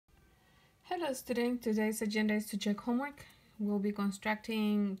Hello students, today's agenda is to check homework. We'll be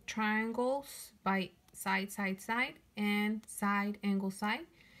constructing triangles by side, and side, angle, side.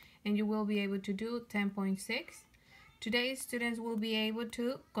 And you will be able to do 10.6. Today students will be able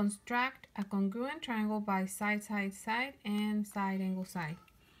to construct a congruent triangle by side, and side, angle, side.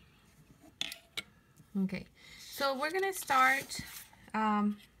 Okay, so we're gonna start.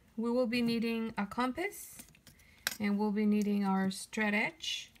 We will be needing a compass and we'll be needing our straight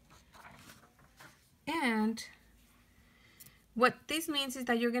edge. And what this means is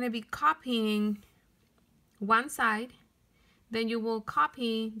that you're going to be copying one side, then you will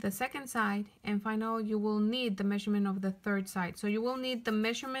copy the second side, and finally you will need the measurement of the third side. So you will need the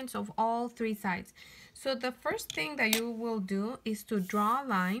measurements of all three sides. So the first thing that you will do is to draw a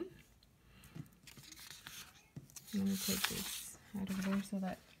line. Let me take this out of there so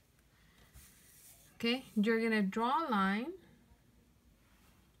that, okay, you're going to draw a line.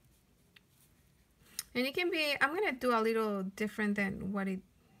 And it can be, I'm going to do a little different than what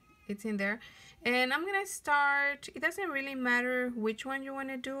it's in there. And I'm going to start, it doesn't really matter which one you want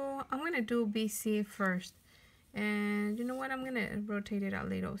to do. I'm going to do BC first. And you know what? I'm going to rotate it a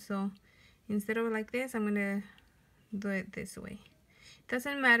little. So instead of like this, I'm going to do it this way. It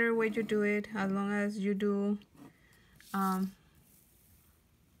doesn't matter where you do it as long as you do a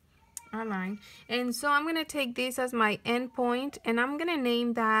line. And so I'm going to take this as my end point and I'm going to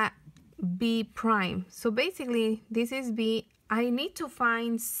name that B prime. So basically this is B. I need to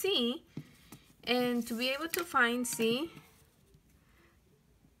find C, and to be able to find C,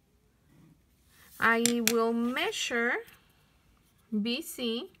 I will measure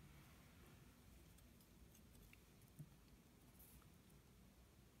BC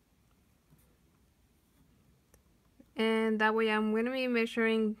and that way I'm going to be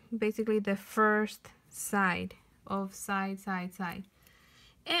measuring basically the first side of side.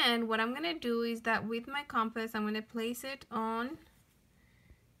 And what I'm going to do is that with my compass, I'm going to place it on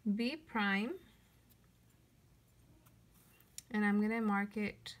B prime. And I'm going to mark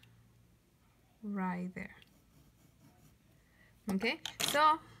it right there. Okay,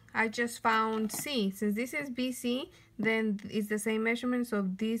 so I just found C. Since this is BC, then it's the same measurement. So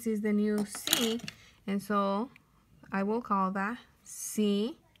this is the new C. And so I will call that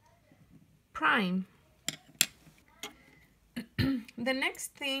C prime. The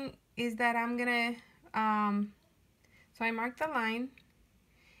next thing is that I'm gonna, so I marked the line,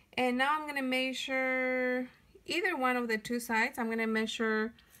 and now I'm gonna measure either one of the two sides. I'm gonna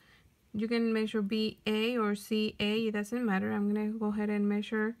measure, you can measure BA or CA, it doesn't matter. I'm gonna go ahead and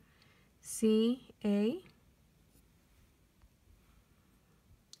measure CA.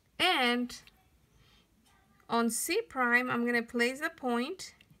 And on C prime, I'm gonna place the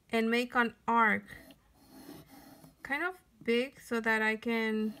point and make an arc, kind of big, so that I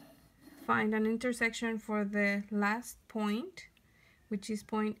can find an intersection for the last point, which is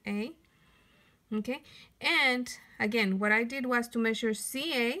point A. Okay, and again, what I did was to measure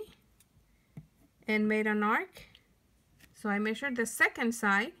CA and made an arc. So I measured the second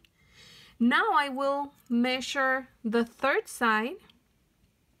side. Now I will measure the third side.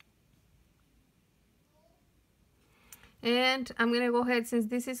 And I'm gonna go ahead, since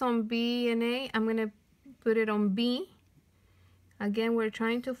this is on B and A, I'm gonna put it on B. Again, we're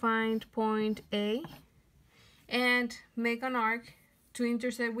trying to find point A and make an arc to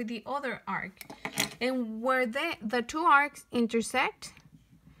intersect with the other arc. And where the two arcs intersect,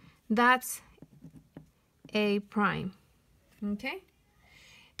 that's A prime. Okay?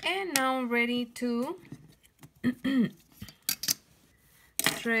 And now I'm ready to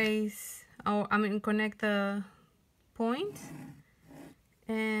trace, or connect the points.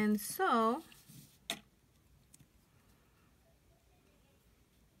 And so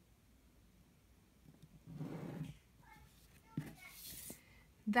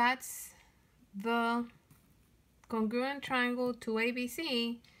that's the congruent triangle to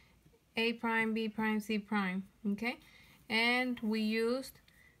ABC, A prime, B prime, C prime, okay? And we used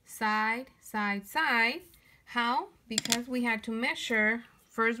side. How? Because we had to measure,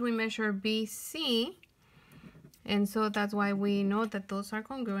 first we measure BC, and so that's why we know that those are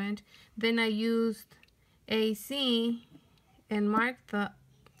congruent. Then I used AC and marked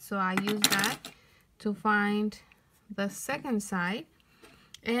so I used that to find the second side.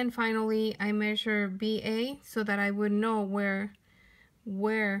 And finally, I measure BA so that I would know where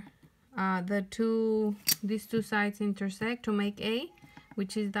these two sides intersect to make A,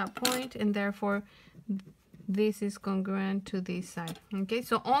 which is that point, and therefore this is congruent to this side. Okay,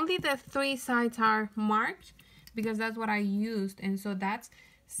 so only the three sides are marked because that's what I used, and so that's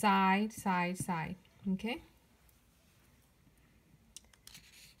side. Okay.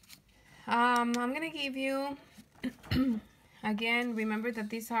 I'm gonna give you again, remember that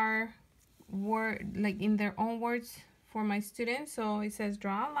these are word like in their own words for my students. So it says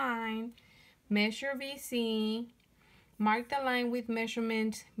draw a line, measure BC, mark the line with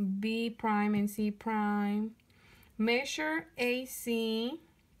measurement B prime and C prime, measure AC.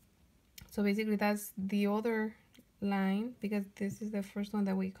 So basically that's the other line because this is the first one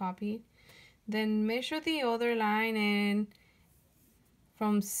that we copied. Then measure the other line, and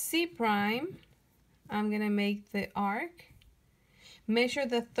from C prime I'm gonna make the arc. Measure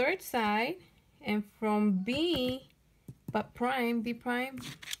the third side, and from B prime,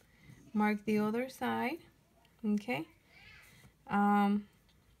 mark the other side. Okay.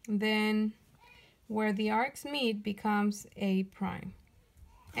 Then where the arcs meet becomes A prime,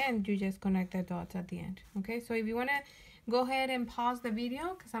 and you just connect the dots at the end. Okay, so if you want to go ahead and pause the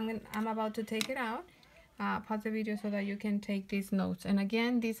video because I'm about to take it out. Pause the video so that you can take these notes. And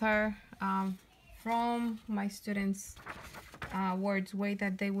again, these are from my students' words, way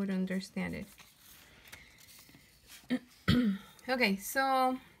that they would understand it. Okay,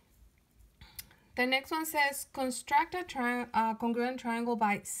 so the next one says construct a congruent triangle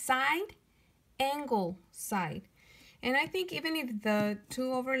by side, angle, side. And I think even if the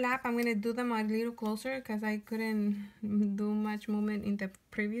two overlap, I'm going to do them a little closer because I couldn't do much movement in the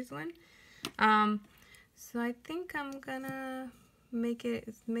previous one. So I think I'm going to make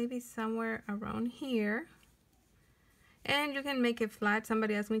it maybe somewhere around here. And you can make it flat.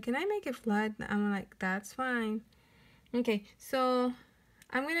 Somebody asked me, can I make it flat? I'm like, that's fine. Okay, so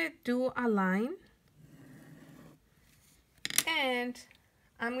I'm going to do a line. And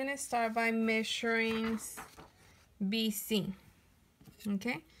I'm going to start by measuring BC.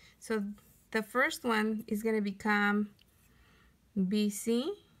 Okay, so the first one is going to become BC,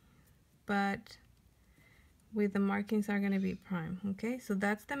 but with the markings are going to be prime. Okay, so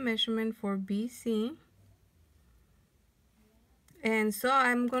that's the measurement for BC. And so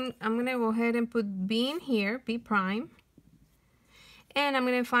I'm going to go ahead and put B in here, B prime. And I'm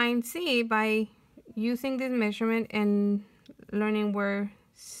going to find C by using this measurement and learning where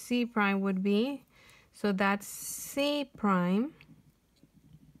C prime would be. So that's C prime.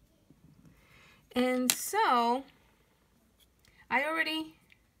 And so I already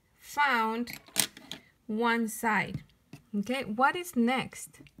found one side. Okay, what is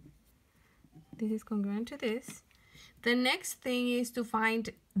next? This is congruent to this. The next thing is to find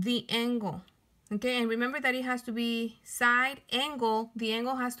the angle. Okay, and remember that it has to be side, angle. The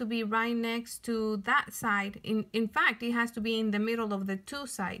angle has to be right next to that side. In fact, it has to be in the middle of the two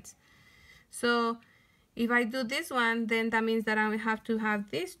sides. So if I do this one, then that means that I have to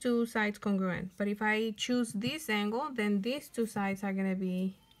have these two sides congruent. But if I choose this angle, then these two sides are going to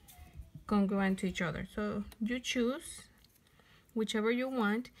be congruent to each other. So you choose whichever you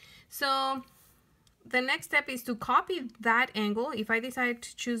want. So the next step is to copy that angle. If I decide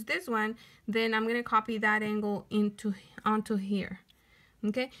to choose this one, then I'm going to copy that angle onto here.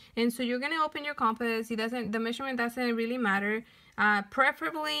 Okay, and so you're going to open your compass. The measurement doesn't really matter.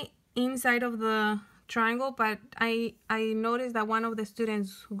 Preferably inside of the triangle, but I noticed that one of the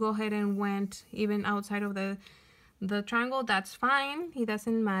students go ahead and went even outside of the triangle. That's fine. It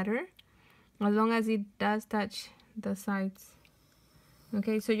doesn't matter as long as it does touch the sides.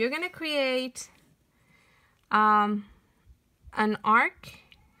 Okay, so you're going to create an arc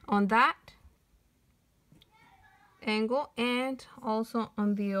on that angle and also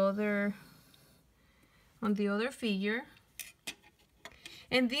on the other figure.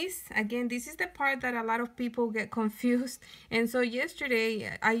 And this, again, this is the part that a lot of people get confused. And so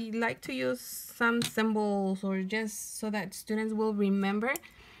yesterday, I like to use some symbols or just so that students will remember.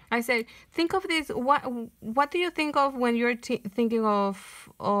 I said, think of this. What do you think of when you're thinking of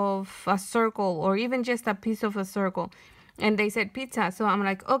a circle or even just a piece of a circle? And they said pizza. So I'm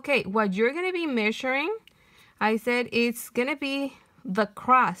like, okay, what you're going to be measuring, I said, it's going to be the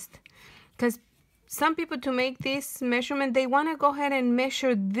crust. Because some people, to make this measurement, they want to go ahead and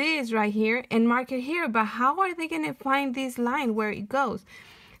measure this right here and mark it here. But how are they going to find this line where it goes?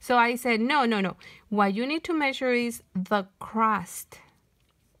 So I said, no. What you need to measure is the crust.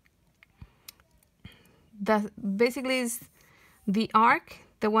 That basically is the arc,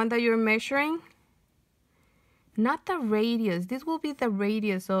 the one that you're measuring, not the radius. This will be the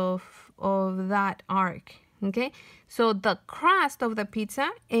radius of that arc. Okay, so the crust of the pizza,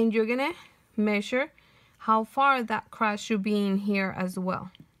 and you're gonna measure how far that crust should be in here as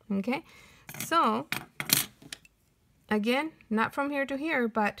well. Okay, so again, not from here to here,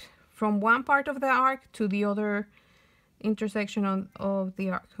 but from one part of the arc to the other intersection of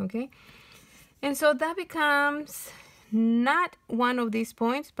the arc. Okay, and so that becomes not one of these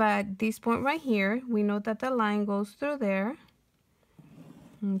points, but this point right here. We know that the line goes through there.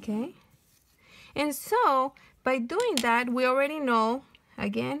 Okay. And so by doing that, we already know,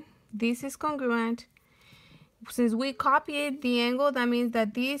 again, this is congruent. Since we copied the angle, that means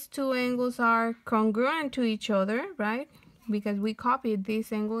that these two angles are congruent to each other, right? Because we copied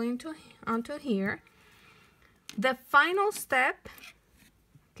this angle onto here. The final step,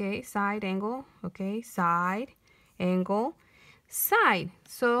 okay, side angle, okay, side, angle, side.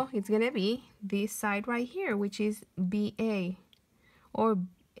 So it's gonna be this side right here, which is BA, or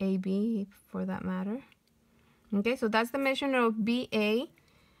AB for that matter. Okay, so that's the measurement of BA.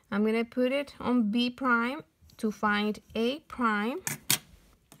 I'm gonna put it on B prime to find A prime.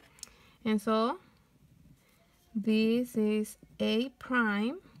 And so this is A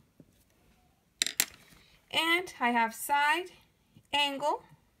prime. And I have side, angle,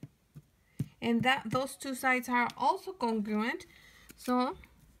 and those two sides are also congruent. So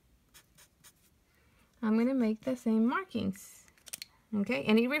I'm gonna make the same markings. Okay,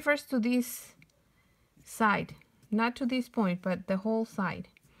 and it refers to this side, not to this point, but the whole side.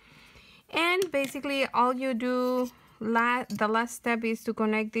 And basically all you do, the last step is to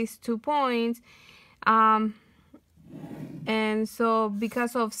connect these 2 points. And so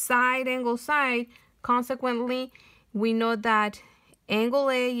because of side, angle, side, consequently, we know that angle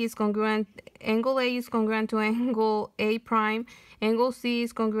A is congruent to angle A prime, angle C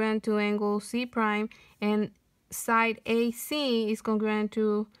is congruent to angle C prime, and side AC is congruent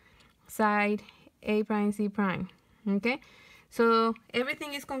to side A prime, C prime. Okay, so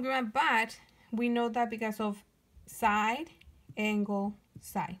everything is congruent, but we know that because of side, angle,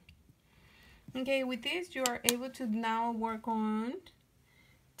 side. Okay, with this you are able to now work on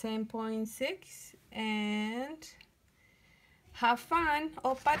 10.6 and have fun.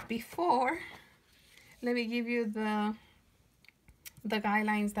 Oh, but before, let me give you the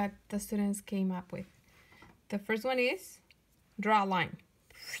guidelines that the students came up with. The first one is draw a line.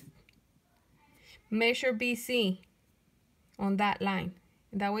 Measure BC on that line.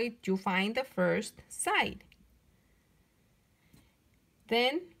 That way you find the first side.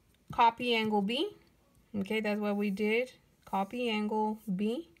 Then copy angle B. Okay, that's what we did. Copy angle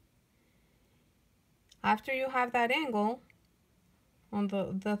B. After you have that angle, on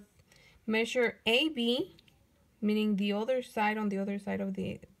the measure AB, meaning the other side on the other side of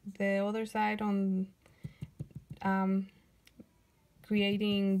the other side on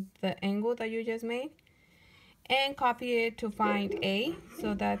creating the angle that you just made, and copy it to find A.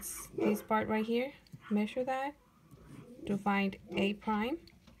 So that's this part right here. Measure that to find A prime.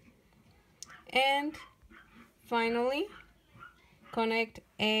 And finally, connect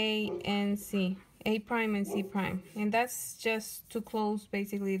A and C, A prime and C prime. And that's just to close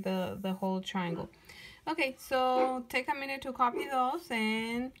basically the whole triangle. Okay, so take a minute to copy those,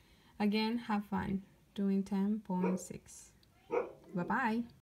 and again, have fun doing 10.6. Bye-bye.